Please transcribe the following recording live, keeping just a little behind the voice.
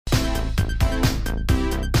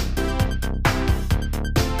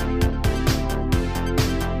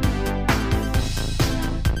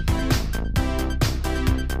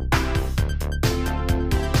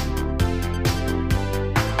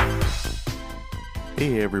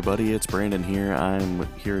Hey everybody, it's Brandon here.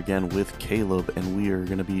 I'm here again with Caleb, and we are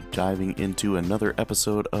going to be diving into another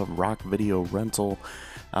episode of Rock Video Rental.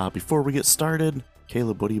 Before we get started,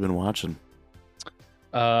 Caleb, what have you been watching?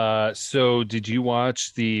 So did you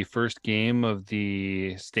watch the first game of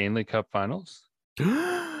the Stanley Cup Finals?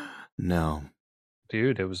 No.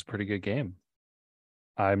 Dude, it was a pretty good game.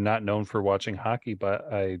 I'm not known for watching hockey,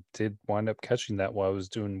 but I did wind up catching that while I was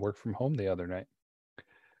doing work from home the other night.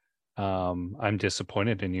 I'm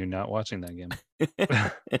disappointed in you not watching that game.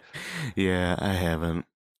 Yeah, I haven't.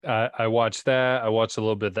 I watched that. I watched a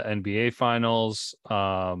little bit of the NBA Finals.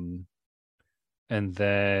 And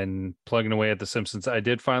then plugging away at The Simpsons. I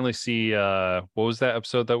did finally see what was that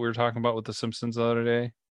episode that we were talking about with The Simpsons the other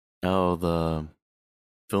day? Oh, the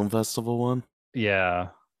film festival one? Yeah.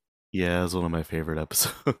 Yeah, it was one of my favorite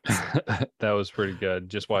episodes. That was pretty good.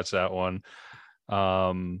 Just watch that one.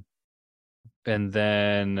 Um, and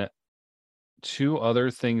then two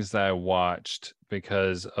other things that I watched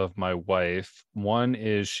because of my wife. One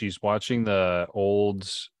is she's watching the old,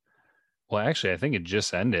 well, actually, I think it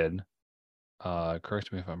just ended.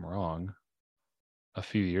 Correct me if I'm wrong. A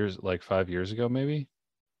few years, like 5 years ago, maybe.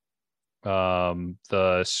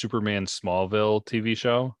 The Superman Smallville TV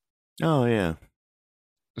show. Oh, yeah.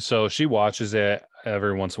 So she watches it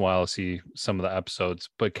every once in a while to see some of the episodes.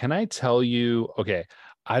 But can I tell you, okay,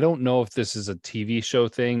 I don't know if this is a TV show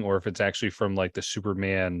thing or if it's actually from like the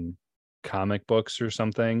Superman comic books or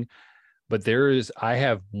something. But I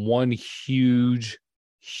have one huge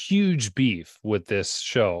beef with this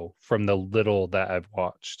show from the little that I've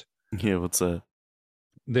watched. Yeah, what's that?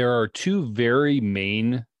 There are two very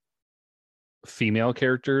main female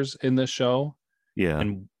characters in this show. Yeah.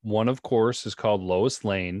 And one, of course, is called Lois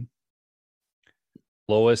Lane.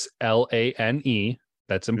 Lois Lane.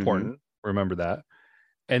 That's Mm-hmm. important. Remember that.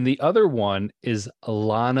 And the other one is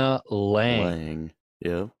Lana Lang. Lang.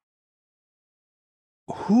 Yeah.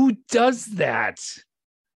 Who does that?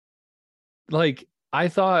 Like, I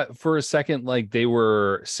thought for a second, like they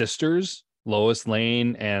were sisters, Lois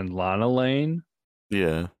Lane and Lana Lane.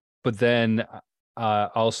 Yeah. But then all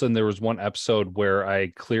of a sudden there was one episode where I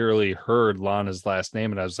clearly heard Lana's last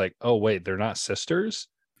name and I was like, oh, wait, they're not sisters?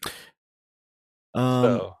 Um,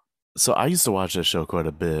 So, so I used to watch that show quite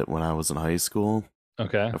a bit when I was in high school.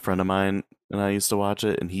 okay. A friend of mine and I used to watch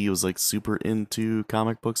it, and he was like super into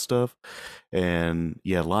comic book stuff. And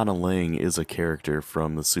yeah, Lana Lang is a character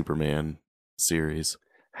from the Superman series.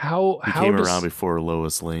 How He how came around does before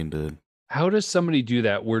Lois Lane did. how does somebody do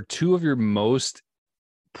that where two of your most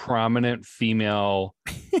prominent female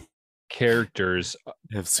characters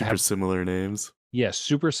Have super have, similar names. yes,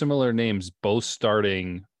 super similar names, both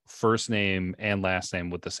starting first name and last name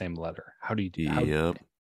with the same letter? How do you do Yep.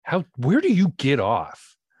 how where do you get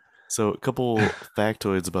off? So a couple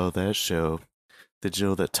factoids about that show. Did you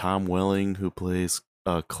know that Tom Welling, who plays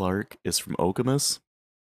Clark, is from Okemos?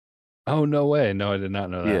 Oh, no way. No, I did not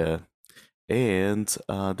know that. Yeah. And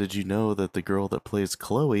did you know that the girl that plays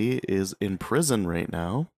Chloe is in prison right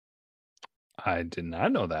now I did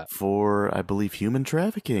not know that. for, I believe, human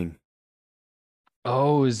trafficking?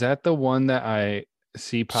 Oh, is that the one that I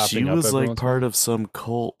see She popping up was every like once in a part while? of some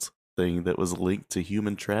cult thing that was linked to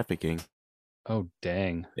human trafficking. Oh,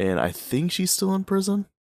 dang. And I think she's still in prison.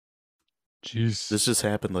 Jeez. This just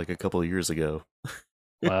happened like a couple of years ago.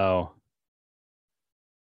 Wow.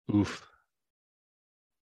 Oof.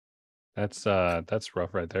 That's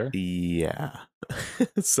rough right there. Yeah.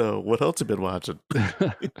 So, what else have you been watching?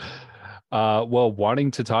 Well,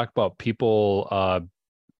 wanting to talk about people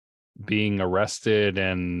being arrested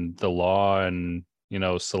and the law and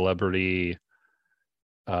celebrity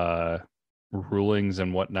uh rulings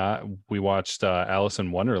and whatnot, we watched Alice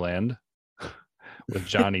in Wonderland with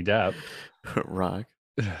Johnny Depp. Rock.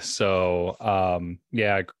 So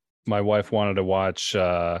yeah, my wife wanted to watch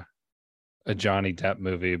a Johnny Depp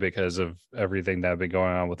movie because of everything that had been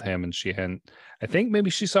going on with him, and she hadn't. I think maybe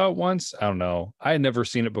she saw it once. I don't know. I had never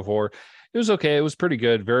seen it before. It was okay. It was pretty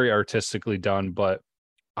good, very artistically done, but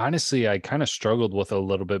honestly, I kind of struggled with it a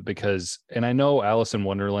little bit because, and I know Alice in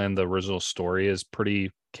Wonderland, the original story is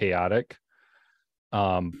pretty chaotic.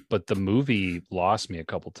 But the movie lost me a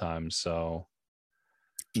couple times. So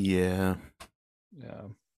Yeah. yeah,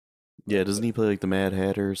 Yeah, but doesn't he play like the Mad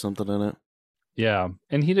Hatter or something in it? yeah,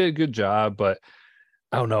 and he did a good job, but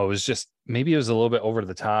I don't know. It was just maybe it was a little bit over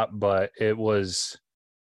the top, but it was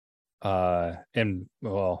and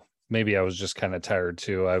well, maybe I was just kind of tired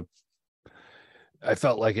too. I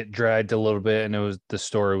felt like it dragged a little bit and the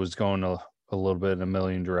story was going a little bit in a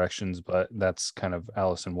million directions, but that's kind of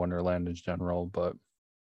Alice in Wonderland in general. But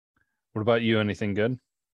what about you? Anything good?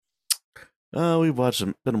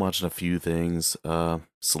 Been watching a few things.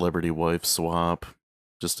 Celebrity Wife Swap,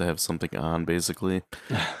 just to have something on, basically.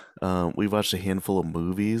 We've watched a handful of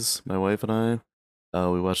movies, my wife and I.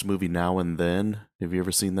 We watched a movie Now and Then. Have you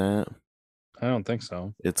ever seen that? I don't think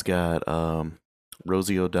so. It's got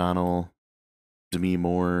Rosie O'Donnell, Demi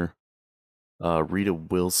Moore, Rita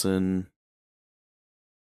Wilson,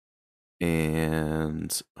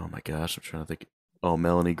 and oh my gosh, I'm trying to think. Oh,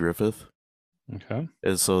 Melanie Griffith. Okay.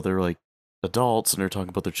 And so they're like adults and they're talking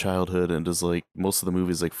about their childhood, and does like most of the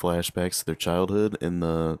movies like flashbacks to their childhood in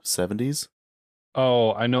the 70s.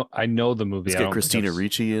 Oh, I know the movie. It's I got don't think Christina I've s-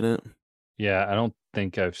 Ricci in it. Yeah, I don't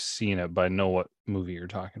think I've seen it, but I know what movie you're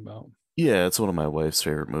talking about. Yeah, it's one of my wife's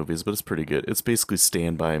favorite movies, but it's pretty good. It's basically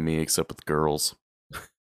Stand By Me except with girls.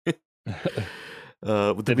 With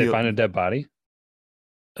Did they find a dead body?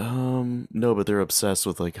 No, but they're obsessed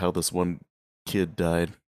with like how this one kid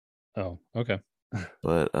died. Oh, okay.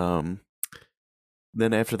 But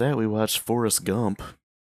then after that we watched Forrest Gump,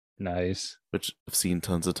 Nice. which I've seen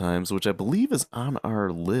tons of times, which I believe is on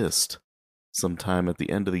our list sometime at the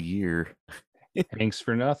end of the year. Thanks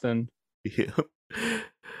for nothing. Yeah.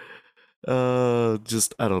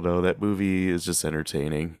 Just I don't know. That movie is just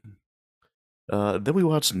entertaining. Then we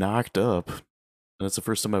watched Knocked Up. And it's the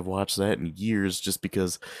first time I've watched that in years, just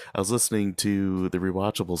because I was listening to the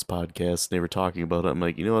Rewatchables podcast and they were talking about it. I'm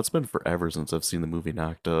like, it's been forever since I've seen the movie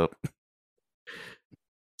Knocked Up.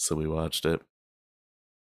 So we watched it.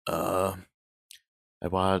 I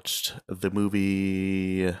watched the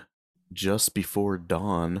movie Just Before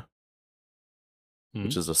Dawn,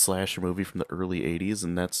 which is a slasher movie from the early 80s,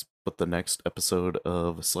 and that's what the next episode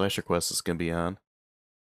of Slasher Quest is going to be on.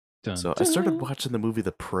 So I started watching the movie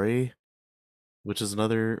The Prey, which is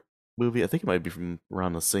another movie. I think it might be from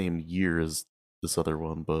around the same year as this other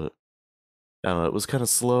one, but I don't know. It was kind of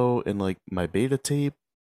slow, and like my beta tape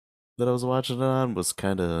that I was watching it on was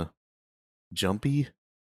kind of jumpy.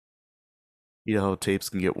 You know how tapes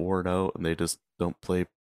can get worn out and they just don't play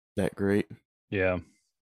that great. Yeah.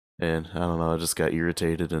 And I don't know, I just got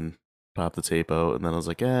irritated and popped the tape out, and then I was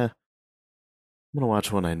like, I'm gonna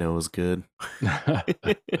watch one I know is good.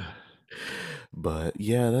 But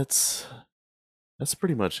yeah, that's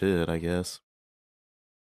pretty much it, I guess.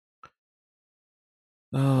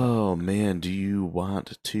 Oh man, do you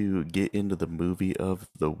want to get into the movie of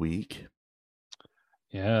the week?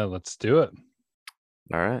 Yeah, let's do it.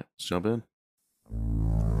 All right, let's jump in.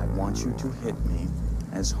 I want you to hit me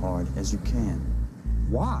as hard as you can.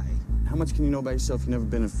 Why? How much can you know about yourself? You've never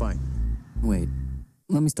been in a fight. Wait,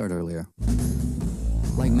 let me start earlier.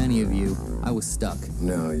 Like many of you, I was stuck.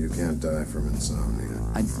 No, you can't die from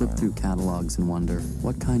insomnia. I'd flip through catalogs and wonder,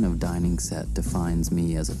 what kind of dining set defines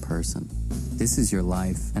me as a person? This is your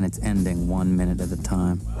life, and it's ending 1 minute at a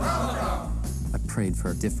time. I prayed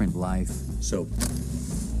for a different life. Soap.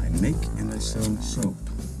 I make and I sell soap.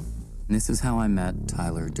 And this is how I met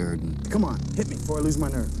Tyler Durden. Come on, hit me before I lose my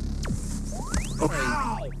nerve.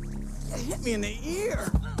 Ow! You hit me in the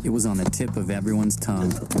ear! It was on the tip of everyone's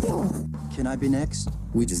tongue. Can I be next?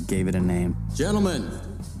 We just gave it a name. Gentlemen,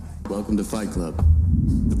 welcome to Fight Club.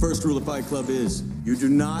 The first rule of Fight Club is you do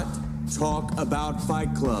not talk about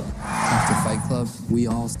Fight Club. After Fight Club, we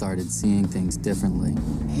all started seeing things differently.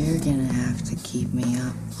 You're gonna have to keep me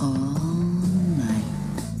up all night.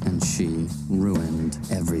 And she ruined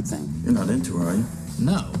everything. You're not into her, are you?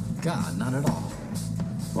 No, God, not at all.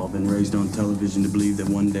 We've all been raised on television to believe that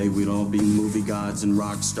one day we'd all be movie gods and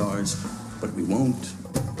rock stars, but we won't.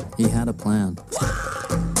 He had a plan.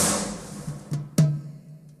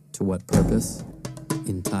 To what purpose?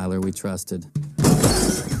 In Tyler we trusted.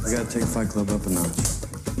 We gotta take Fight Club up a notch.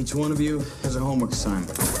 Each one of you has a homework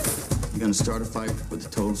assignment. You're gonna start a fight with a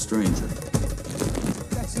total stranger.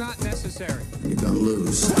 That's not necessary. You're gonna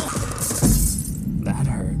lose. That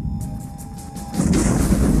hurt.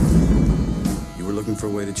 You were looking for a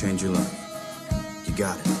way to change your life. You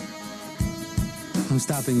got it. I'm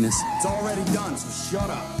stopping this. It's already done, so shut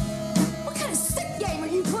up. What kind of sick game are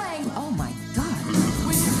you playing? Oh my God.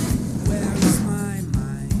 Where is my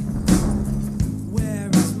mind? Where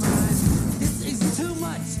is mine? This is too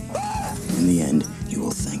much. In the end, you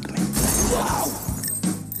will thank me.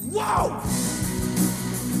 Whoa!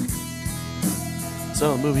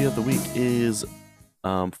 So the movie of the week is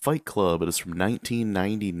Fight Club. It is from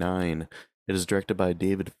 1999. It is directed by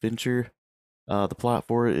David Fincher. The plot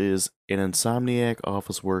for it is an insomniac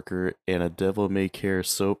office worker and a devil-may-care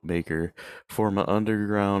soap maker form an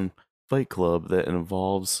underground fight club that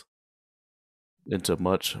evolves into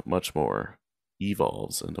much, much more.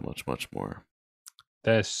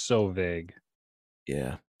 That is so vague.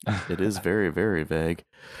 Yeah, it is very, very vague.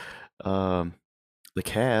 The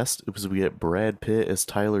cast, we get Brad Pitt as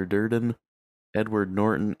Tyler Durden, Edward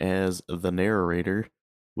Norton as the narrator,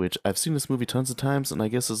 which I've seen this movie tons of times, and I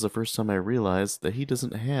guess this is the first time I realized that he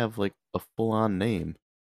doesn't have like a full-on name.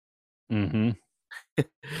 Mm-hmm.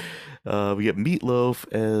 We get Meatloaf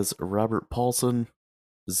as Robert Paulson,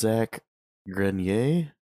 Zach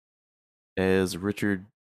Grenier as Richard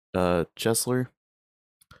Chesler,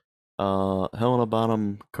 Helena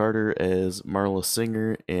Bonham Carter as Marla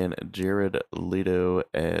Singer, and Jared Leto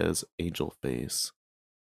as Angel Face.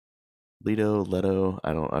 Leto,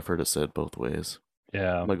 I've heard it said both ways.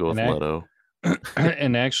 Yeah. I'm gonna go with Leto.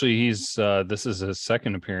 And actually, he's this is his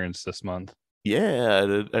second appearance this month.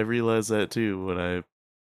 Yeah, I realized that too when I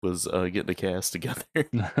was getting the cast together.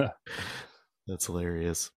 That's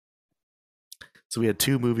hilarious. So we had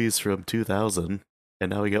 2 movies from 2000,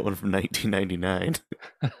 and now we got one from 1999.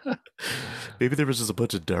 Maybe there was just a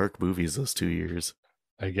bunch of dark movies those 2 years.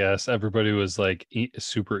 I guess everybody was like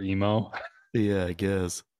super emo. Yeah, I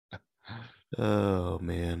guess. Oh,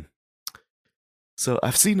 man. So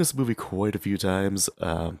I've seen this movie quite a few times.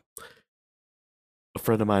 A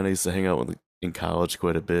friend of mine I used to hang out with in college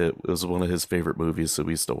quite a bit. It was one of his favorite movies, so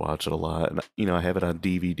we used to watch it a lot. And, I have it on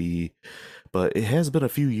DVD, but it has been a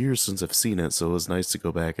few years since I've seen it, so it was nice to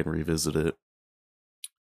go back and revisit it.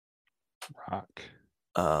 Rock.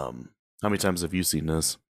 How many times have you seen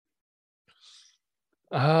this?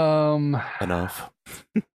 Enough.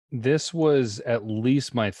 This was at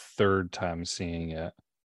least my 3rd time seeing it.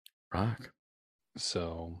 Rock.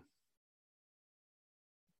 So,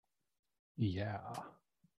 yeah.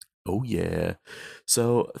 Oh yeah.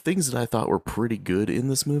 So things that I thought were pretty good in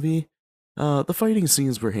this movie. The fighting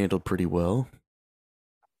scenes were handled pretty well.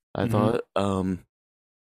 I thought, some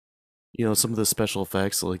of the special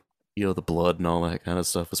effects, like, the blood and all that kind of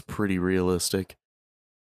stuff was pretty realistic.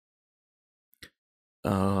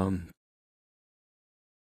 A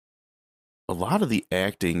lot of the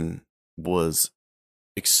acting was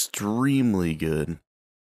extremely good.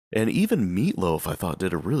 And even Meatloaf, I thought,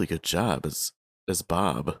 did a really good job as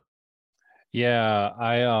Bob. Yeah,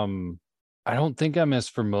 I don't think I'm as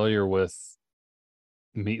familiar with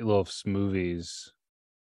Meatloaf's movies.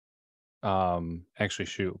 Actually,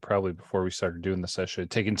 shoot, probably before we started doing this, I should have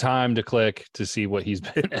taken time to click to see what he's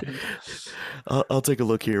been in. I'll take a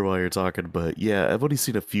look here while you're talking, but yeah, I've only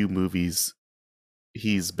seen a few movies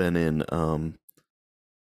he's been in.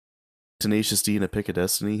 Tenacious D and A Pick of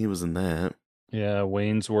Destiny, he was in that. Yeah,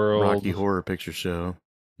 Wayne's World. Rocky Horror Picture Show.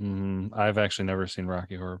 I've actually never seen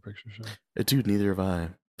Rocky Horror Picture Show. Dude, neither have I.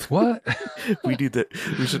 What? We need that.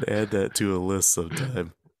 We should add that to a list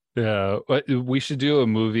sometime. Yeah, we should do a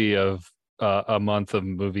movie of a month of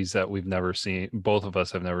movies that we've never seen. Both of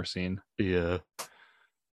us have never seen. Yeah.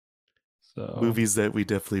 So movies that we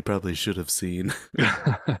definitely probably should have seen.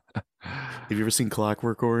 Have you ever seen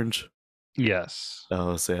Clockwork Orange? Yes.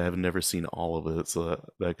 Oh, say I've never seen all of it, so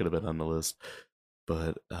that could have been on the list.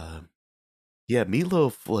 But yeah,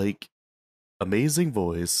 Meatloaf, like, amazing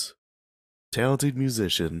voice, talented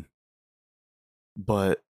musician,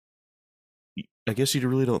 but I guess you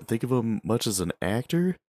really don't think of him much as an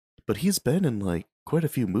actor, but he's been in like quite a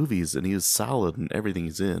few movies and he is solid in everything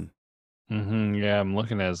he's in. Yeah, I'm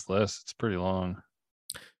looking at his list. It's pretty long.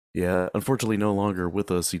 Yeah, unfortunately no longer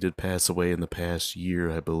with us. He did pass away in the past year,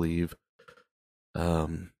 I believe. Yeah,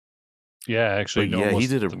 actually, but yeah, he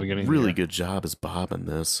did a really good job as Bob in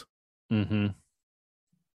this. Yeah.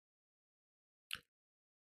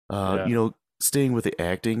 Staying with the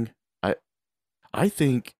acting, I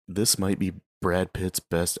think this might be Brad Pitt's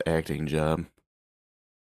best acting job.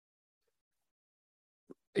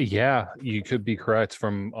 Yeah, you could be correct.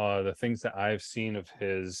 From the things that I've seen of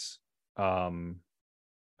his, man,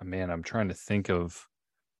 I'm trying to think of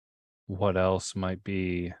what else might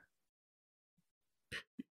be.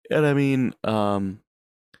 And I mean,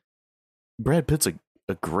 Brad Pitt's a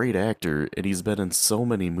great actor, and he's been in so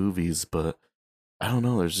many movies, but I don't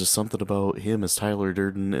know, there's just something about him as Tyler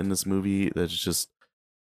Durden in this movie that's just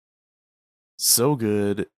so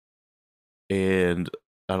good, and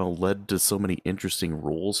I don't know, led to so many interesting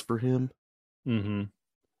roles for him. You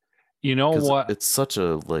know what? It's such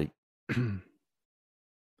a like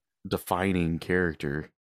defining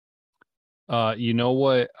character. You know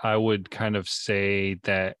what I would kind of say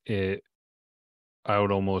that I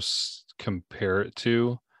would almost compare it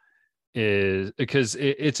to is because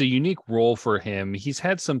it's a unique role for him. He's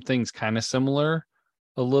had some things kind of similar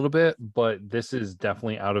a little bit, but this is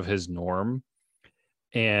definitely out of his norm.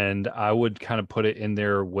 And I would kind of put it in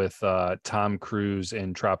there with Tom Cruise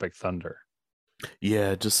in Tropic Thunder.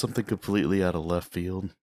 Yeah, just something completely out of left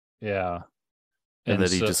field. Yeah. And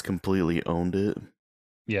that he just completely owned it.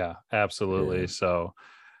 Yeah, absolutely. Yeah. So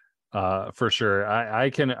for sure. I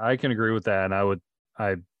can agree with that. And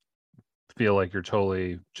I feel like you're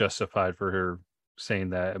totally justified for her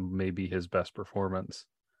saying that it may be his best performance.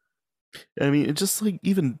 I mean, it's just like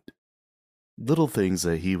even little things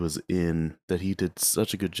that he was in that he did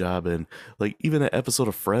such a good job in. Like even that episode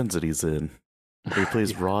of Friends that he's in, where he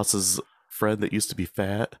plays Yeah. Ross's friend that used to be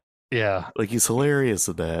fat. Yeah. Like he's hilarious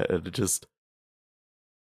in that, and it just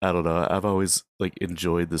I don't know. I've always like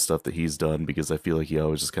enjoyed the stuff that he's done because I feel like he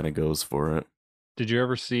always just kind of goes for it. Did you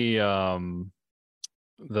ever see the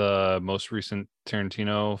most recent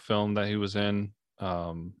Tarantino film that he was in?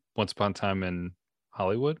 Once Upon a Time in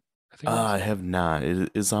Hollywood, I think it was. I have not.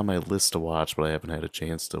 It is on my list to watch, but I haven't had a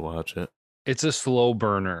chance to watch it. It's a slow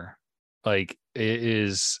burner. Like it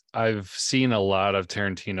is. I've seen a lot of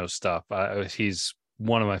Tarantino stuff. He's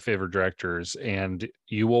one of my favorite directors, and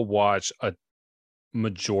you will watch a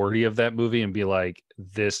majority of that movie and be like,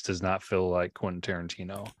 this does not feel like Quentin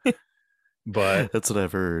Tarantino. But That's what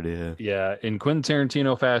I've heard. Yeah. yeah, in Quentin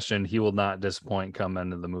Tarantino fashion, he will not disappoint come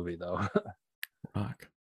into the movie though. Rock.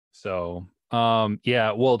 So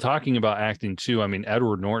yeah, well, talking about acting too, I mean,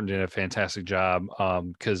 Edward Norton did a fantastic job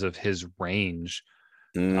because of his range.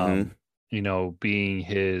 Mhm. You know, being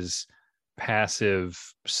his passive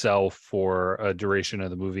self for a duration of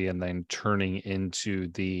the movie and then turning into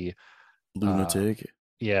the Lunatic.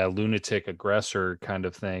 lunatic aggressor kind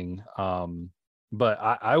of thing. But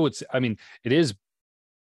I would say, I mean, it is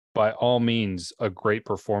by all means a great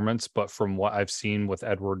performance, but from what I've seen with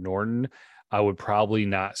Edward Norton, I would probably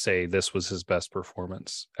not say this was his best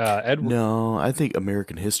performance. Edward, No, I think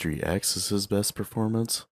American History X is his best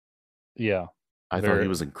performance. yeah, I thought he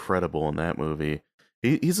was incredible in that movie.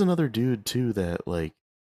 He's another dude too that like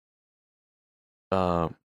uh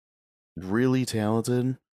really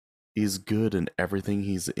talented. He's good in everything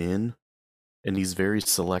he's in, and he's very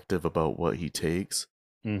selective about what he takes.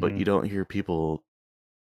 But you don't hear people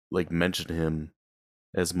like mention him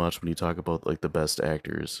as much when you talk about like the best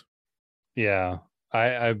actors. yeah.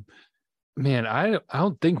 I man, I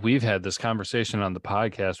don't think we've had this conversation on the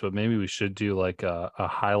podcast, but maybe we should do like a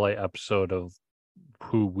highlight episode of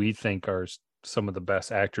who we think are some of the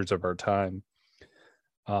best actors of our time.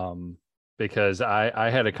 Because I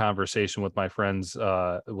had a conversation with my friends,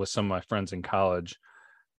 with some of my friends in college,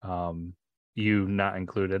 you not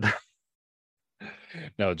included.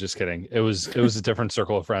 No, just kidding. It was a different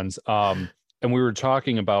circle of friends. And we were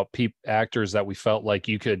talking about actors that we felt like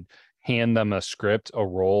you could hand them a script, a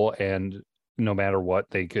role, and no matter what,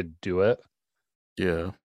 they could do it. Yeah.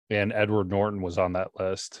 And Edward Norton was on that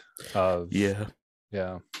list of Yeah.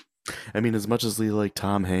 yeah. I mean, as much as we like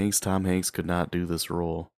Tom Hanks could not do this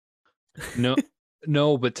role.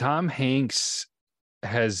 No, but Tom Hanks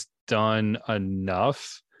has done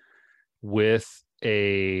enough with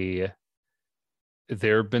there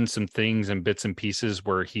have been some things and bits and pieces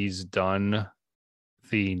where he's done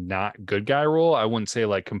the not good guy role. I wouldn't say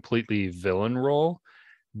like completely villain role,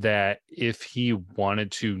 that if he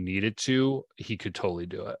needed to, he could totally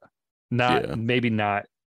do it. Maybe not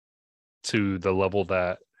to the level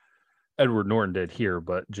that Edward Norton did here,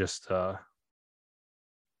 but just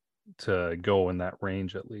to go in that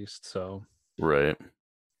range at least. So right.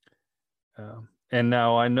 And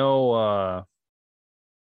now I know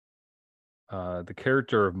the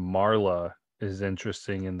character of Marla is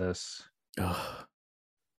interesting in this. Ugh.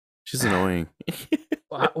 She's annoying.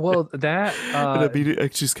 Well, that I mean,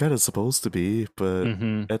 she's kind of supposed to be, but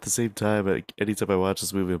at the same time, like, anytime I watch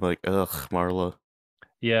this movie, I'm like, ugh, Marla.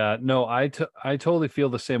 Yeah, no, I totally feel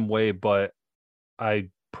the same way, but I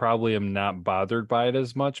probably am not bothered by it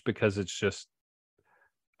as much because it's just,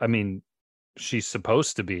 I mean, she's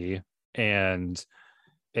supposed to be, and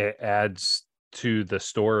it adds to the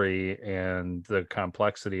story and the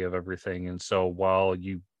complexity of everything. And so while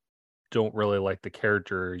you don't really like the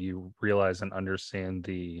character, you realize and understand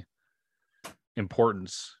the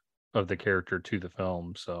importance of the character to the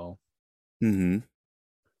film. So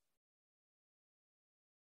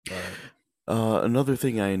another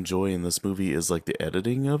thing I enjoy in this movie is like the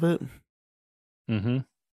editing of it.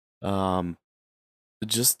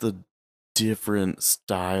 Just the different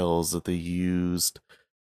styles that they used.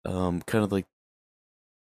 Kind of like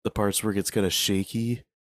the parts where it gets kind of shaky,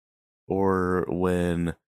 or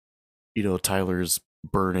when Tyler's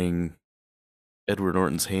burning Edward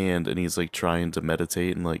Norton's hand and he's like trying to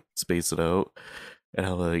meditate and like space it out, and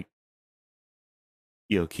how like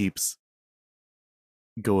keeps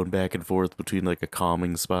going back and forth between like a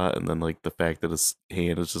calming spot and then like the fact that his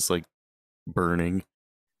hand is just like burning.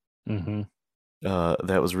 That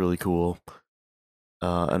was really cool.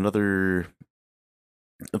 Another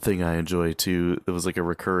a thing I enjoy too, it was like a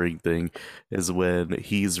recurring thing, is when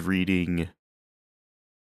he's reading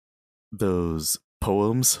those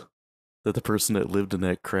poems that the person that lived in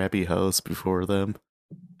that crappy house before them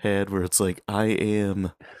had, where it's like, I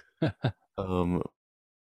am um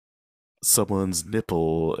someone's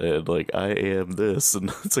nipple, and like I am this,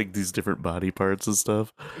 and it's like these different body parts and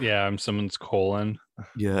stuff. Yeah, I'm someone's colon.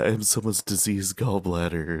 Yeah, I am someone's diseased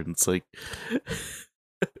gallbladder, and it's like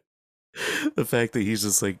the fact that he's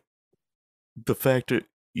just like, the fact that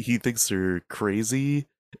he thinks they're crazy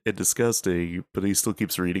and disgusting, but he still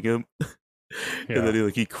keeps reading them. And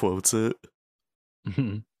then he quotes it.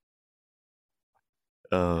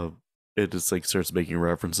 It just like starts making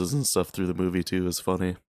references and stuff through the movie too. Is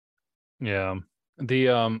funny. Yeah.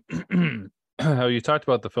 The how you talked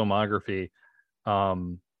about the filmography,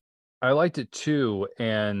 I liked it too,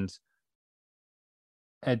 and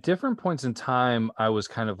at different points in time I was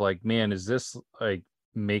kind of like, man, is this like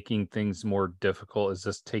making things more difficult? Is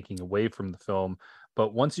this taking away from the film?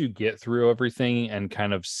 But once you get through everything and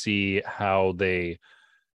kind of see how they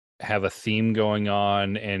have a theme going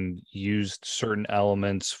on and used certain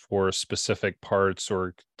elements for specific parts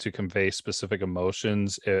or to convey specific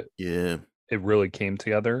emotions, it really came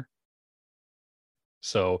together.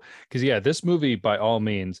 So, because this movie, by all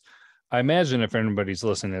means, I imagine if anybody's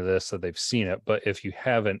listening to this that they've seen it, but if you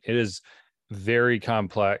haven't, it is very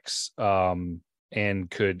complex, and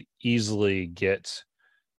could easily get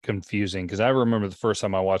confusing. Because I remember the first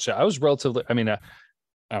time I watched it, I was relatively, I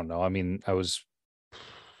don't know, I was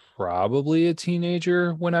probably a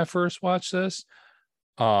teenager when I first watched this.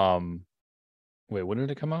 Wait, when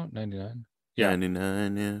did it come out? 99? Yeah,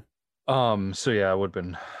 99, yeah. So yeah, I would have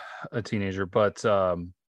been a teenager, but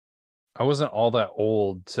I wasn't all that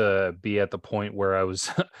old to be at the point where I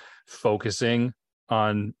was focusing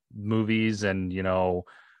on movies and,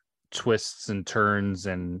 twists and turns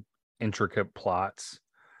and intricate plots.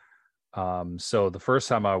 So the first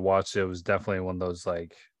time I watched it was definitely one of those,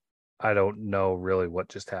 like, I don't know really what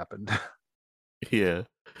just happened. Yeah.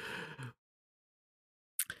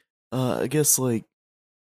 I guess like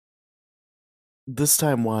this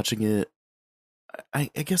time watching it, I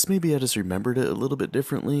guess maybe I just remembered it a little bit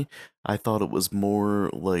differently. I thought it was more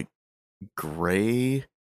like gray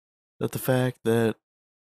at the fact that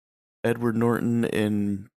Edward Norton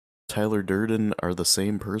and Tyler Durden are the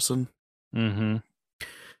same person. Mm-hmm.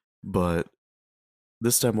 But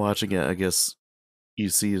this time watching it, I guess you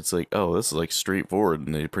see it's like, oh, this is like straightforward,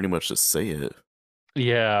 and they pretty much just say it.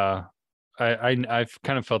 Yeah. I've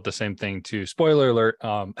kind of felt the same thing too. Spoiler alert.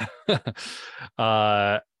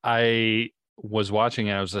 I was watching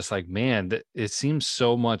it, I was just like, man, it seems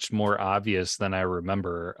so much more obvious than I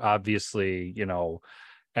remember. Obviously,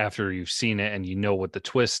 after you've seen it and you know what the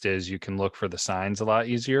twist is, you can look for the signs a lot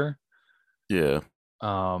easier. Yeah.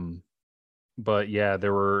 But yeah,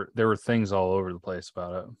 there were things all over the place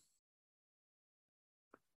about it.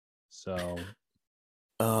 So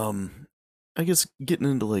I guess getting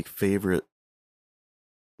into like favorite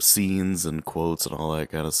scenes and quotes and all that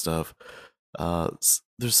kind of stuff.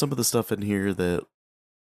 There's some of the stuff in here that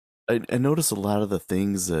I notice a lot of the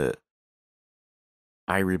things that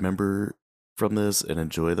I remember from this and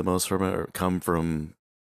enjoy the most from it come from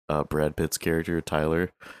Brad Pitt's character,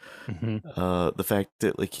 Tyler. Mm-hmm. The fact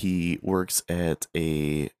that like he works at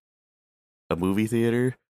a movie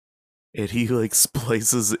theater and he like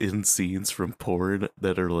splices in scenes from porn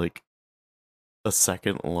that are like a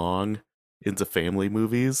second long into family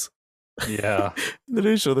movies. Yeah. And then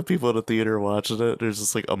they show the people in the theater watching it. There's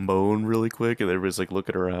just like a moan really quick, and everybody's like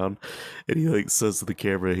looking around. And he like says to the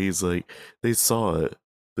camera, he's like, "They saw it.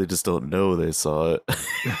 They just don't know they saw it."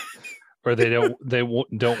 Or they don't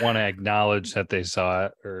want to acknowledge that they saw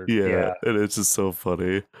it. Or yeah, and it's just so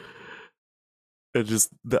funny. And just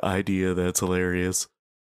the idea that's hilarious.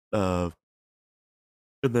 And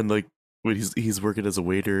then like when he's working as a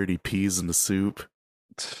waiter and he pees in the soup.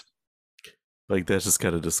 Like that's just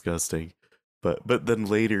kind of disgusting. But then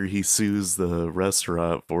later he sues the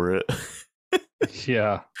restaurant for it.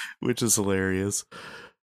 Yeah. Which is hilarious.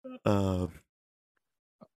 And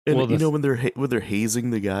well, when they're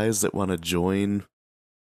hazing the guys that want to join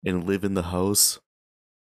and live in the house,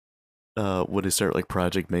 when they start like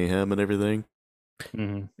Project Mayhem and everything,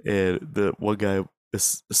 mm-hmm. and the one guy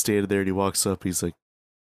is standing there and he walks up, he's like,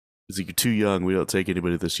 "You're too young. We don't take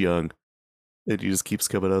anybody this young." And he just keeps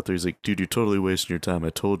coming out there. He's like, "Dude, you're totally wasting your time. I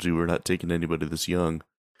told you we're not taking anybody this young."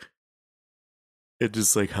 And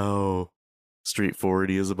just like how straightforward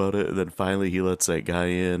he is about it. And then finally he lets that guy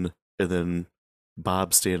in. And then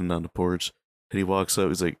Bob's standing on the porch. And he walks up.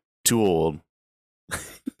 He's like, "Too old."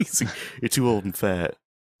 He's like, "You're too old and fat."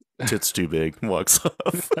 tits too big, walks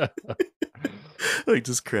off. Like,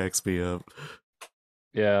 just cracks me up.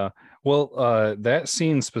 Yeah. Well, that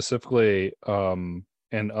scene specifically,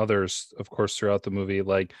 and others, of course, throughout the movie,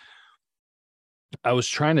 like I was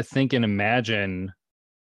trying to think and imagine,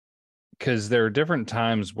 because there are different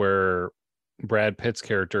times where Brad Pitt's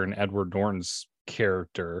character and Edward Norton's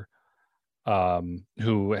character,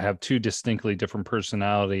 who have two distinctly different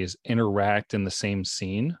personalities, interact in the same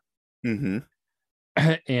scene. Mm-hmm.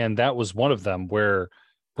 And that was one of them where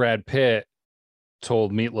Brad Pitt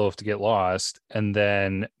told Meatloaf to get lost, and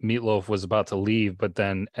then Meatloaf was about to leave, but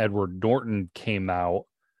then Edward Norton came out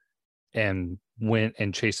and went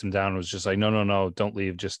and chased him down and was just like, no, don't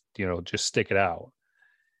leave, just stick it out.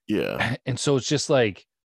 Yeah. And so it's just like,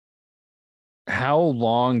 how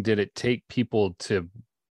long did it take people to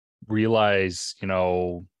realize,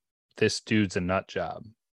 this dude's a nut job?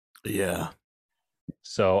 Yeah.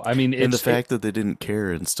 So I mean, and the fact that they didn't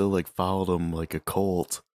care and still like followed him like a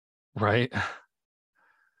cult, right? The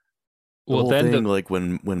Well, whole then thing, like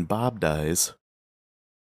when Bob dies,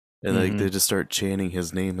 and like Mhm. they just start chanting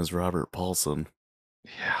his name as Robert Paulson.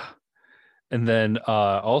 Yeah. And then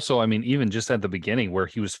also, I mean, even just at the beginning where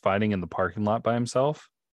he was fighting in the parking lot by himself,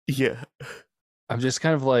 Yeah. I'm just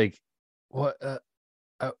kind of like, what?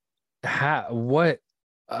 What?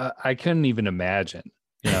 I couldn't even imagine.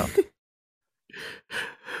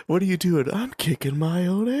 What are you doing? I'm kicking my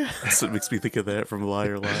own ass. It makes me think of that from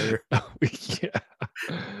Liar Liar. Yeah.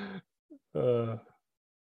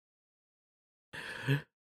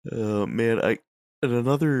 Oh man, and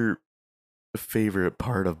another favorite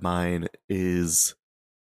part of mine is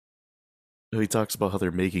he talks about how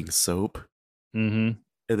they're making soap, Mm-hmm.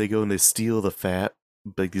 and they go and they steal the fat,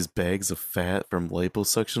 like these bags of fat from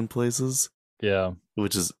liposuction places. Yeah.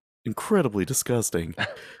 Which is incredibly disgusting,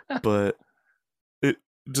 but it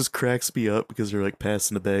just cracks me up because they're like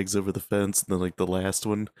passing the bags over the fence, and then like the last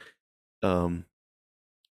one,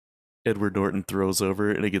 Edward Norton throws over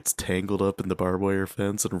it and it gets tangled up in the barbed wire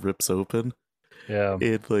fence and rips open. Yeah.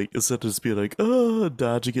 And like instead of just being like, oh,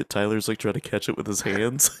 dodging it, Tyler's like trying to catch it with his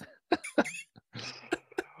hands.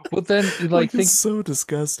 Well, then like it's so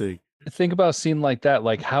disgusting. Think about a scene like that.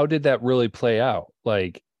 Like, how did that really play out?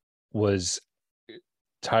 Like, was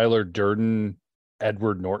Tyler Durden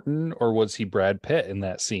Edward Norton, or was he Brad Pitt in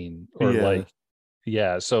that scene? Or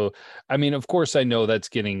yeah. So, I mean, of course, I know that's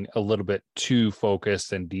getting a little bit too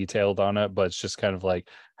focused and detailed on it, but it's just kind of like,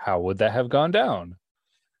 how would that have gone down?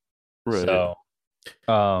 Right. So,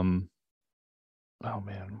 oh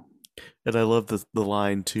man. And I love the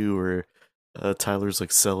line too, where Tyler's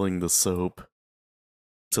like selling the soap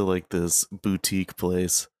to like this boutique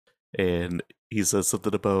place, and he says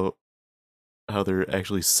something about how they're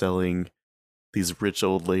actually selling these rich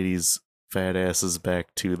old ladies' fat asses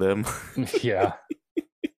back to them. Yeah.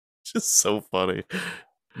 Just so funny.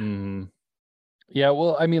 Yeah,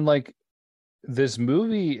 well, I mean, like, this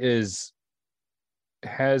movie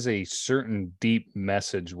has a certain deep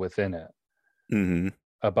message within it. Mm-hmm.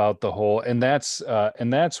 About the whole, and that's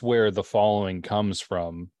where the following comes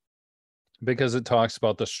from, because it talks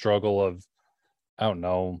about the struggle of, I don't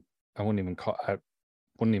know, I wouldn't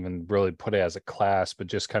even really put it as a class, but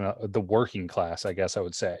just kind of the working class, I guess I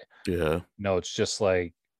would say. Yeah. No, it's just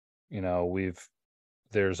like,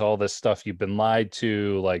 there's all this stuff you've been lied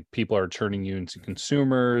to, like people are turning you into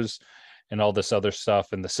consumers and all this other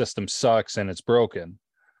stuff, and the system sucks and it's broken.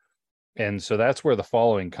 And so that's where the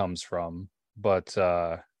following comes from. But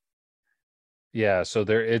yeah, so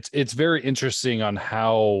it's very interesting on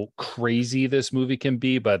how crazy this movie can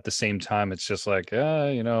be, but at the same time it's just like,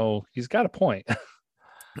 he's got a point.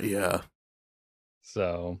 Yeah.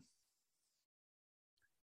 So,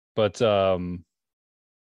 but oh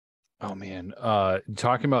man,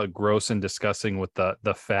 talking about gross and disgusting with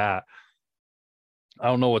the fat, I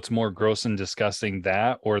don't know what's more gross and disgusting,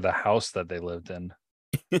 that or the house that they lived in.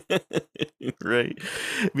 Right.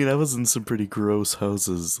 I mean, I was in some pretty gross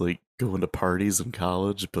houses, like going to parties in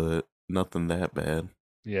college, but nothing that bad.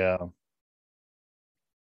 Yeah.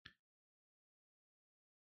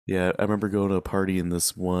 Yeah, I remember going to a party in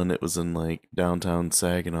this one. It was in like downtown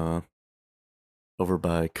Saginaw, over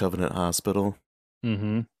by Covenant Hospital.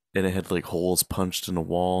 Mm-hmm. And it had like holes punched in a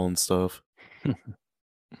wall and stuff.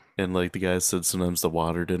 And like the guy said sometimes the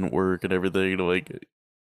water didn't work and everything. And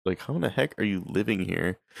like how in the heck are you living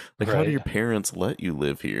here? Like, how do your parents let you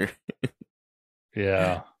live here?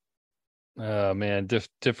 Yeah. Man,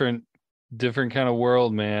 different kind of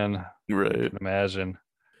world, man. Right. I can imagine.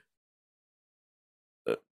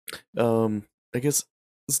 I guess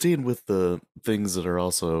staying with the things that are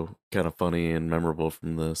also kind of funny and memorable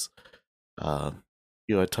from this, I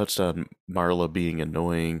touched on Marla being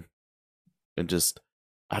annoying and just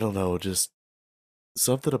I don't know, just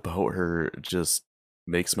something about her just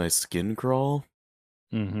makes my skin crawl.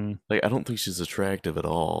 Mm-hmm. Like I don't think she's attractive at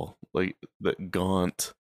all. Like that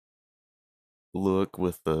gaunt look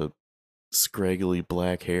with the scraggly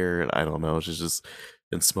black hair, and I don't know, she's just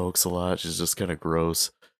and smokes a lot. She's just kind of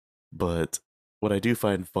gross. But what I do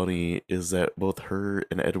find funny is that both her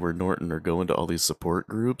and Edward Norton are going to all these support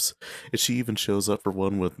groups, and she even shows up for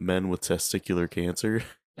one with men with testicular cancer.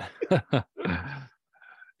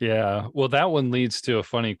 Yeah. Well, that one leads to a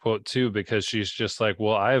funny quote too, because she's just like,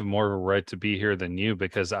 "Well, I have more of a right to be here than you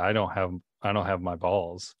because I don't have my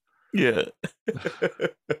balls." Yeah.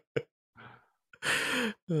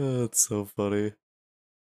 Oh, it's so funny.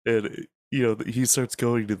 And he starts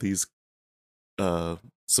going to these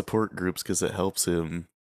support groups because it helps him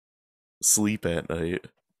sleep at night,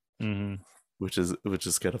 Mm-hmm. which is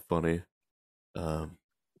kind of funny.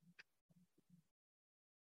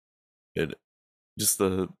 And just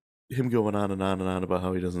him going on and on and on about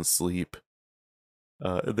how he doesn't sleep,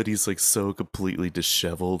 and that he's like so completely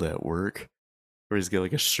disheveled at work, where he's got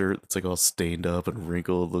like a shirt that's like all stained up and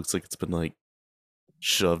wrinkled, looks like it's been like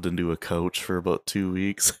shoved into a couch for about 2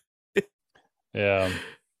 weeks. Yeah.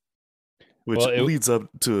 Which Well, leads up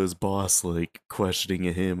to his boss like questioning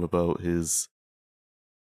him about his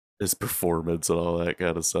performance and all that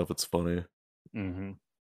kind of stuff. It's funny. Mm-hmm.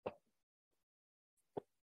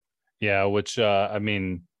 Yeah, which I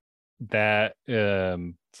mean, that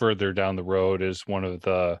further down the road is one of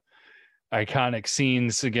the iconic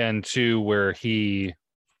scenes again too, where he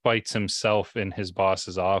fights himself in his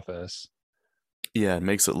boss's office. Yeah, it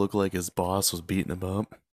makes it look like his boss was beating him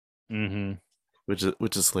up. Mm-hmm.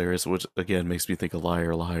 Which is hilarious. Which again makes me think of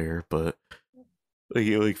Liar Liar, but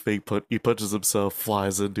he punches himself,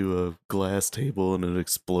 flies into a glass table, and it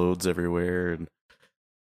explodes everywhere. And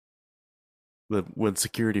when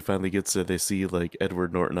security finally gets there, they see like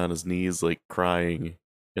Edward Norton on his knees, like crying,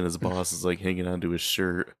 and his boss is like hanging onto his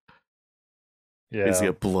shirt. Yeah, He's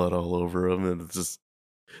got blood all over him, and it's just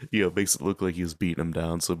makes it look like he was beating him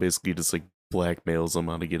down. So basically, just like blackmails him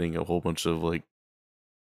onto getting a whole bunch of like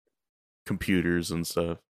computers and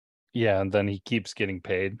stuff. Yeah, and then he keeps getting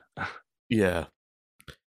paid. Yeah.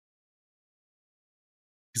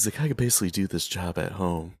 He's like, I could basically do this job at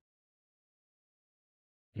home.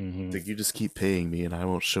 Mm-hmm. Like, you just keep paying me and I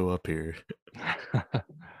won't show up here.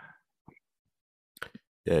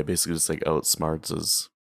 Yeah, he basically just like outsmarts his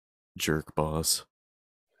jerk boss.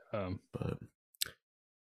 But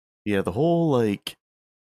yeah, the whole like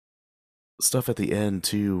stuff at the end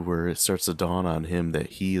too, where it starts to dawn on him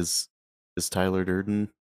that he is Tyler Durden,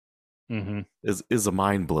 mm-hmm. is a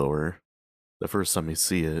mind blower the first time you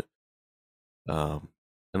see it.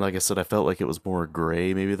 And like I said, I felt like it was more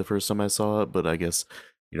gray maybe the first time I saw it, but I guess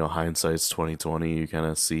hindsight's 2020. You kind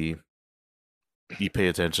of see, you pay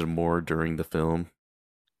attention more during the film.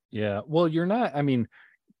 Yeah, well, you're not. I mean,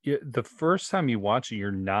 the first time you watch it,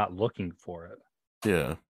 you're not looking for it.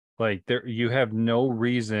 Yeah, like you have no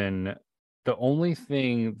reason. The only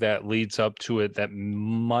thing that leads up to it that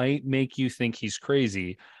might make you think he's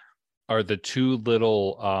crazy are the two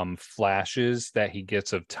little flashes that he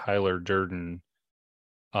gets of Tyler Durden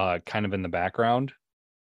kind of in the background.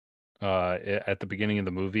 At the beginning of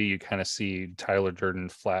the movie, you kind of see Tyler Durden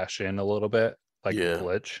flash in a little bit, like a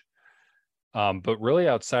glitch. But really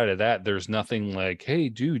outside of that, there's nothing like, hey,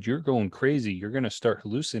 dude, you're going crazy. You're going to start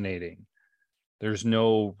hallucinating. There's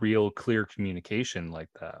no real clear communication like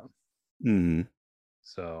that. Mm-hmm.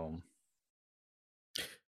 So,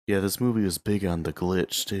 yeah, this movie was big on the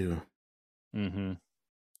glitch too. Mm-hmm.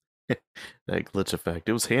 That glitch effect.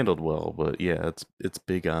 It was handled well, but yeah, it's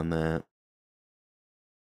big on that.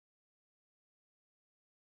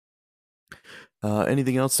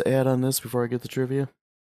 Anything else to add on this before I get the trivia?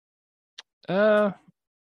 I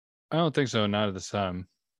don't think so. Not at this time.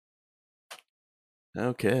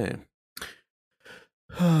 Okay.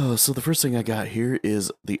 So the first thing I got here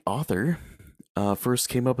is the author first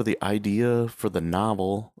came up with the idea for the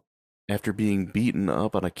novel after being beaten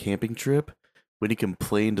up on a camping trip when he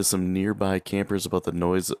complained to some nearby campers about the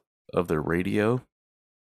noise of their radio.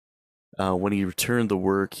 When he returned to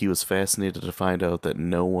work, he was fascinated to find out that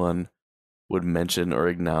no one would mention or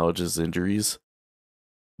acknowledge his injuries,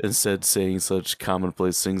 instead saying such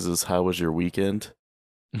commonplace things as, "How was your weekend?"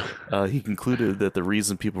 He concluded that the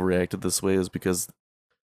reason people reacted this way is because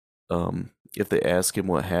if they ask him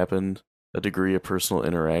what happened, a degree of personal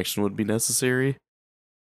interaction would be necessary,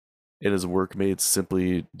 and his workmates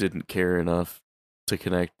simply didn't care enough to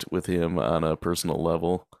connect with him on a personal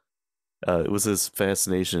level. It was his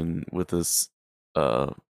fascination with this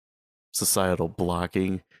societal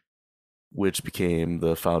blocking which became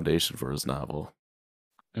the foundation for his novel.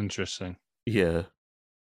 Interesting. Yeah.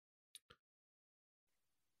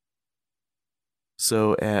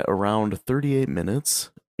 So at around 38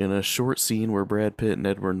 minutes, in a short scene where Brad Pitt and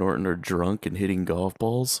Edward Norton are drunk and hitting golf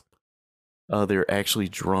balls, they're actually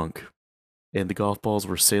drunk, and the golf balls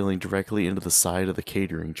were sailing directly into the side of the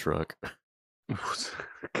catering truck.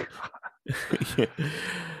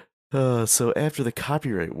 Yeah. So after the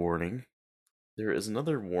copyright warning, there is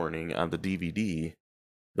another warning on the DVD.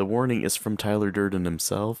 The warning is from Tyler Durden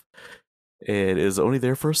himself. It is only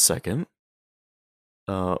there for a second,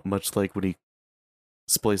 much like when he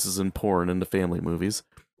splices in porn into family movies.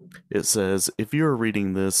 It says, if you're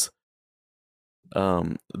reading this,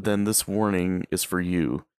 then this warning is for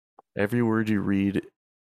you. Every word you read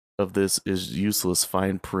of this is useless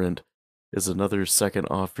fine print, is another second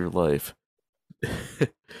off your life.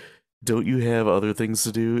 Don't you have other things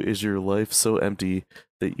to do? Is your life so empty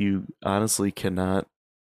that you honestly cannot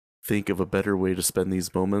think of a better way to spend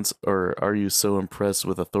these moments? Or are you so impressed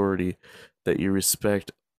with authority that you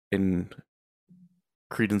respect and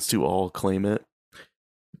credence to all claim it?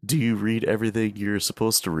 Do you read everything you're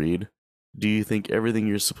supposed to read? Do you think everything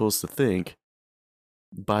you're supposed to think?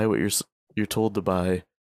 Buy what you're told to buy.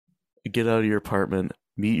 Get out of your apartment.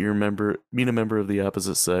 Meet a member of the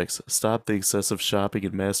opposite sex. Stop the excessive shopping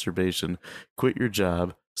and masturbation. Quit your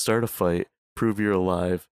job. Start a fight. Prove you're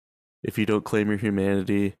alive. If you don't claim your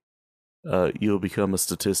humanity, you'll become a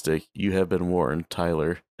statistic. You have been warned,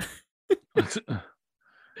 Tyler.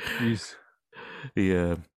 Jeez.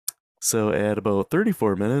 Yeah. So at about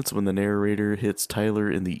 34 minutes, when the narrator hits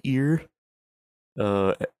Tyler in the ear,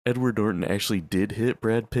 Edward Norton actually did hit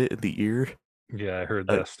Brad Pitt in the ear. Yeah, I heard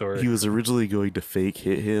that story. He was originally going to fake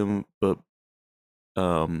hit him, but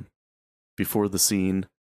before the scene,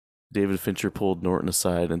 David Fincher pulled Norton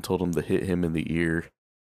aside and told him to hit him in the ear.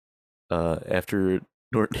 After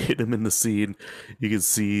Norton hit him in the scene, you can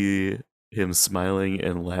see him smiling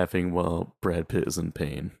and laughing while Brad Pitt is in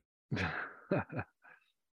pain.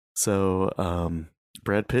 So,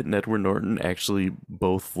 Brad Pitt and Edward Norton actually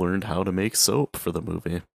both learned how to make soap for the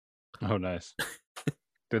movie. Oh, nice.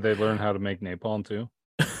 Did they learn how to make napalm too?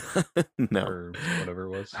 No. Or whatever it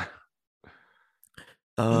was?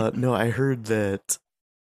 No, I heard that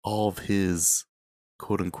all of his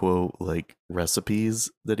quote unquote like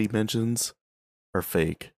recipes that he mentions are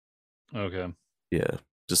fake. Okay. Yeah,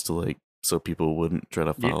 just to like so people wouldn't try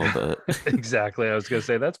to follow that. Exactly. I was gonna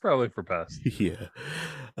say that's probably for pests. Yeah.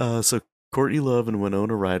 So Courtney Love and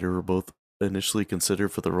Winona Ryder were both initially considered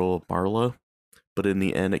for the role of Marla, but in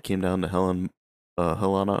the end it came down to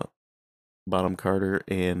Helena Bonham Carter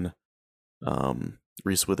and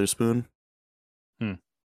Reese Witherspoon.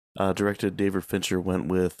 Directed David Fincher went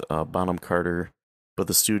with Bonham Carter, but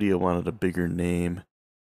the studio wanted a bigger name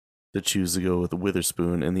to choose to go with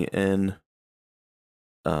Witherspoon. In the end,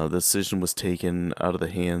 the decision was taken out of the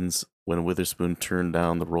hands when Witherspoon turned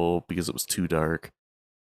down the role because it was too dark,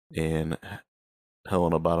 and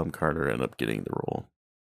Helena Bonham Carter ended up getting the role.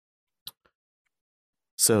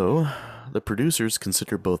 So, the producers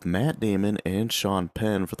considered both Matt Damon and Sean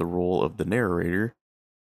Penn for the role of the narrator,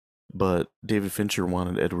 but David Fincher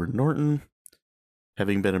wanted Edward Norton,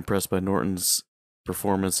 having been impressed by Norton's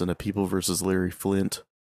performance in A People vs. Larry Flint.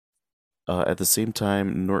 At the same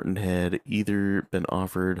time, Norton had either been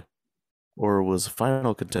offered or was a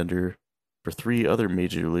final contender for 3 other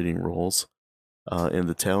major leading roles in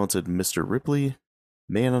The Talented Mr. Ripley,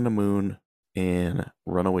 Man on the Moon, and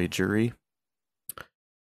Runaway Jury,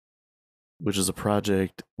 which is a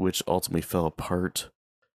project which ultimately fell apart.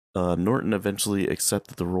 Norton eventually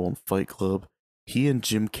accepted the role in Fight Club. He and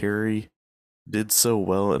Jim Carrey did so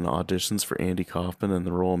well in auditions for Andy Kaufman in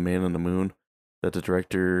the role of Man on the Moon that the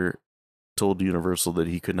director told Universal that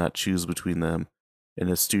he could not choose between them, and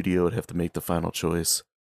his studio would have to make the final choice.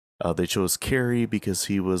 They chose Carrey because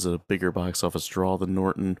he was a bigger box office draw than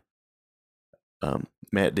Norton.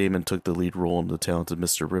 Matt Damon took the lead role in The Talented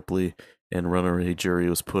Mr. Ripley, and Runaway Jury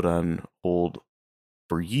was put on hold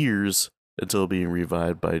for years until being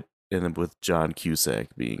revived with John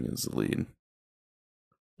Cusack being his lead.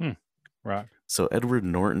 Right. So Edward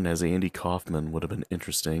Norton as Andy Kaufman would have been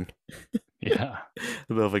interesting. Yeah. I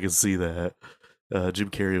don't know if I can see that.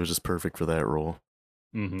 Jim Carrey was just perfect for that role.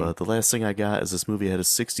 Mm-hmm. But the last thing I got is this movie had a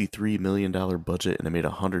 $63 million budget and it made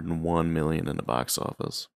 $101 million in the box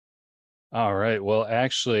office. All right. Well,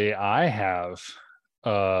 actually, I have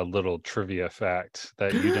a little trivia fact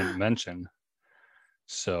that you didn't mention.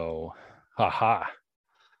 So, haha.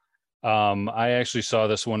 I actually saw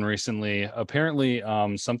this one recently. Apparently,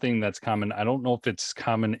 something that's common. I don't know if it's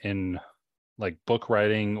common in like book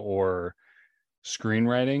writing or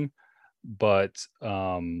screenwriting, but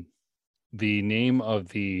the name of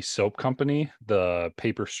the soap company, the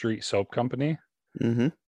Paper Street Soap Company, Mm-hmm.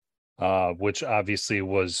 which obviously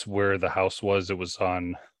was where the house was, it was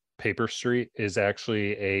on Paper Street, is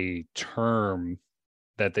actually a term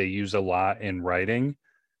that they use a lot in writing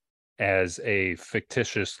as a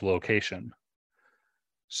fictitious location.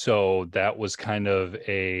 So that was kind of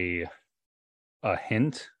a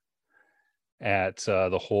hint at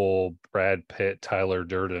the whole Brad Pitt, Tyler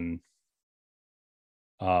Durden,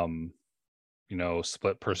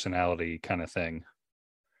 split personality kind of thing,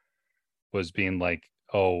 was being like,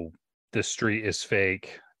 oh, the street is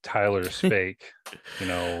fake, Tyler's fake,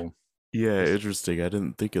 Yeah, interesting. I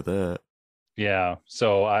didn't think of that. Yeah,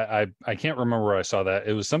 so I can't remember where I saw that.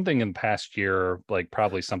 It was something in the past year, like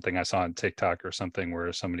probably something I saw on TikTok or something,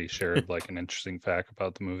 where somebody shared like an interesting fact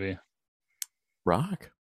about the movie.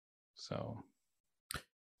 Rock. So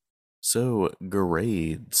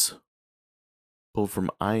Grades pulled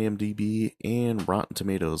from IMDb and Rotten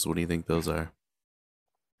Tomatoes. What do you think those are?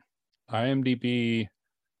 IMDb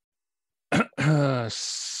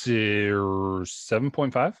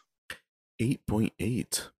 7.5.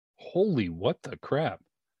 8.8. Holy, what the crap!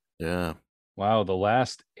 Yeah. Wow, the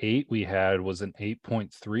last 8 we had was an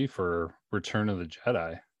 8.3 for Return of the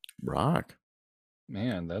Jedi. Rock.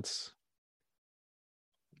 Man, that's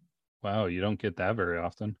wow. You don't get that very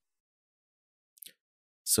often.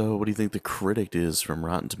 So, what do you think the critic is from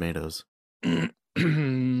Rotten Tomatoes?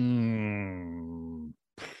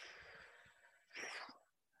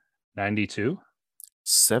 92.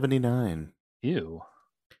 79. Ew.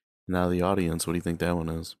 Now, the audience, what do you think that one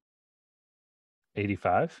is?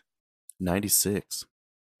 85. 96.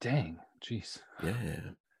 Dang. Jeez.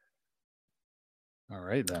 Yeah. All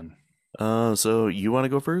right then. So you want to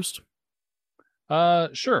go first?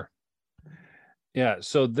 Sure. Yeah,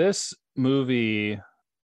 so this movie,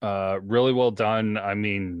 really well done. I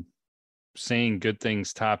mean, saying good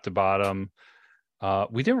things top to bottom.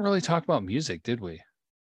 We didn't really talk about music, did we?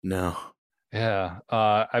 No. Yeah.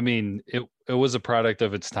 I mean, it was a product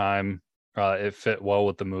of its time. It fit well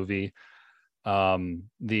with the movie.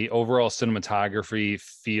 The overall cinematography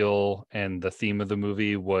feel and the theme of the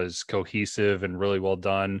movie was cohesive and really well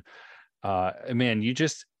done. Man, you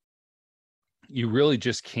really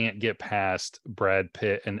just can't get past Brad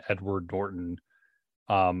Pitt and Edward Norton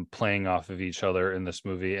playing off of each other in this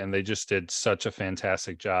movie, and they just did such a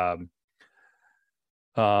fantastic job.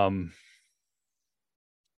 Man,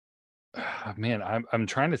 I'm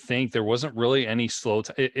trying to think. There wasn't really any slow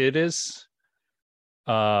time. It is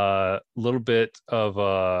a little bit of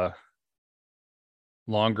a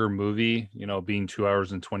longer movie, being 2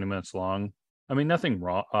 hours and 20 minutes long. I mean, nothing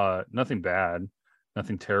wrong, nothing bad,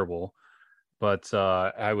 nothing terrible. But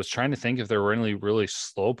I was trying to think if there were any really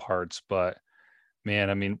slow parts, but man,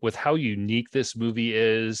 I mean, with how unique this movie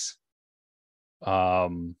is, all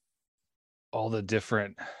the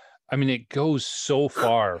different, I mean, it goes so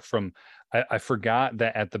far from, I forgot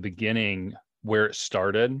that at the beginning where it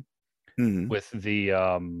started with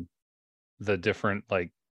the different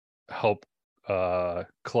like help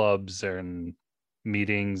clubs and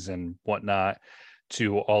meetings and whatnot,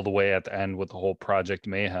 to all the way at the end with the whole Project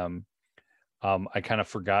Mayhem. I kind of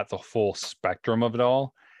forgot the full spectrum of it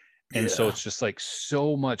all. And so it's just like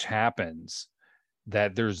so much happens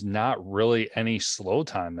that there's not really any slow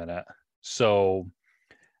time in it. So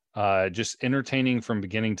just entertaining from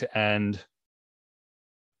beginning to end.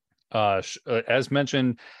 As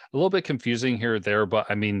mentioned, a little bit confusing here or there, but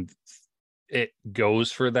I mean, it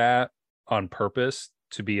goes for that on purpose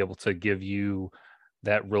to be able to give you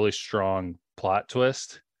that really strong plot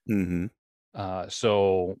twist.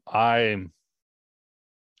 So I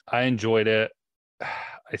enjoyed it.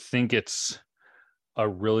 I think it's a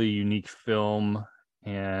really unique film,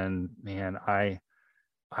 and man, I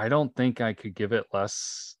don't think I could give it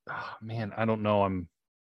less. Oh, man, I don't know. I'm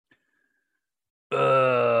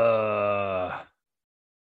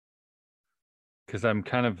because I'm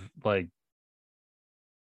kind of like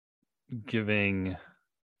giving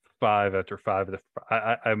 5 after 5.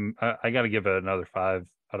 I got to give it another 5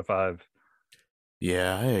 out of 5.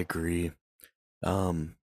 Yeah, I agree.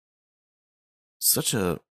 Such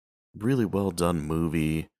a really well done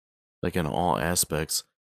movie, like in all aspects.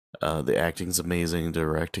 The acting's amazing,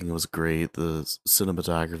 directing was great, the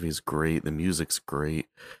cinematography is great, the music's great,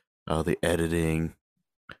 the editing,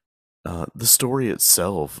 the story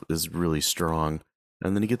itself is really strong,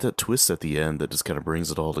 and then you get that twist at the end that just kind of brings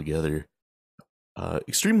it all together.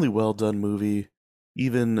 Extremely well done movie.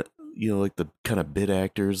 Even like the kind of bit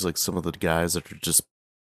actors, like some of the guys that are just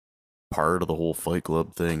part of the whole Fight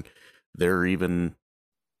Club thing, they're even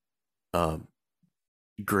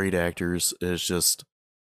great actors. It's just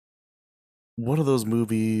one of those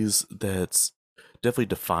movies that's definitely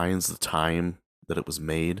defines the time that it was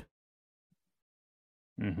made.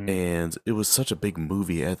 Mhm. And it was such a big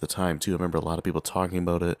movie at the time too. I remember a lot of people talking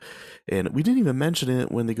about it, and we didn't even mention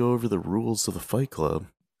it when they go over the rules of the Fight Club.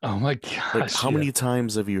 Oh my gosh! Like, how yeah. many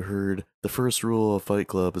times have you heard the first rule of Fight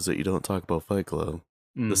Club is that you don't talk about Fight Club?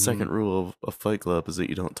 The second Mhm. rule of Fight Club is that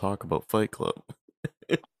you don't talk about Fight Club.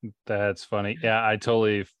 That's funny. Yeah, I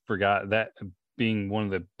totally forgot that being one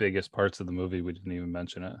of the biggest parts of the movie. We didn't even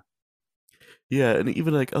mention it. Yeah, and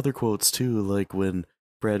even like other quotes too, like when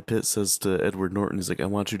Brad Pitt says to Edward Norton, he's like, "I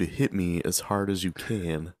want you to hit me as hard as you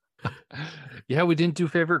can." Yeah, we didn't do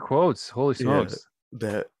favorite quotes. Holy Yeah, smokes!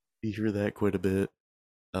 that you hear that quite a bit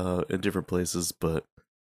in different places, but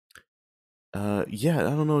yeah,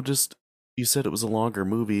 I don't know, just you said it was a longer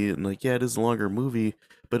movie, and like, yeah, it is a longer movie,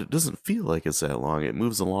 but it doesn't feel like it's that long. It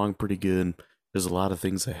moves along pretty good. There's a lot of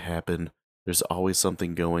things that happen. There's always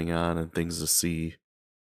something going on and things to see.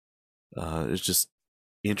 It's just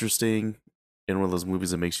interesting and one of those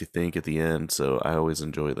movies that makes you think at the end, so I always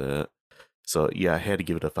enjoy that. So yeah, I had to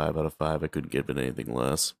give it a 5 out of 5. I couldn't give it anything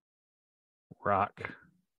less. Rock.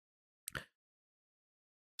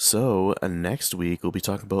 So next week we'll be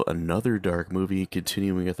talking about another dark movie,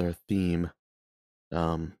 continuing with our theme.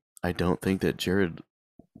 I don't think that Jared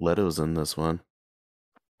Leto's in this one.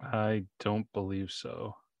 I don't believe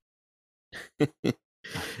so.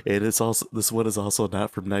 And it's also, this one is also not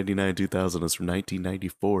from 99 2000, it's from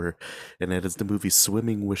 1994, and that is the movie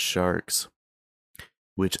Swimming with Sharks,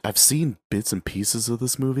 which I've seen bits and pieces of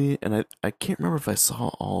this movie, and I can't remember if I saw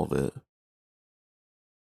all of it.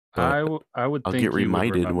 I But would I'll think get you would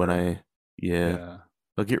reminded when remember. yeah,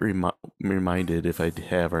 I'll get reminded if I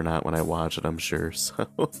have or not when I watch it, I'm sure. So,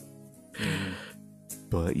 Mhm.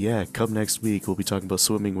 but yeah, come next week we'll be talking about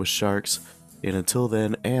Swimming with Sharks. And until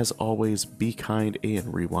then, as always, be kind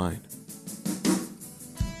and rewind.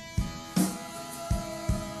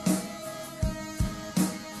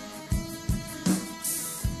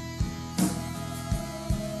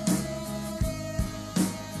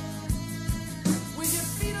 With your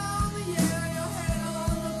feet on the air, your head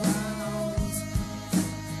on the ground.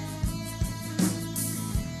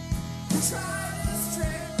 Try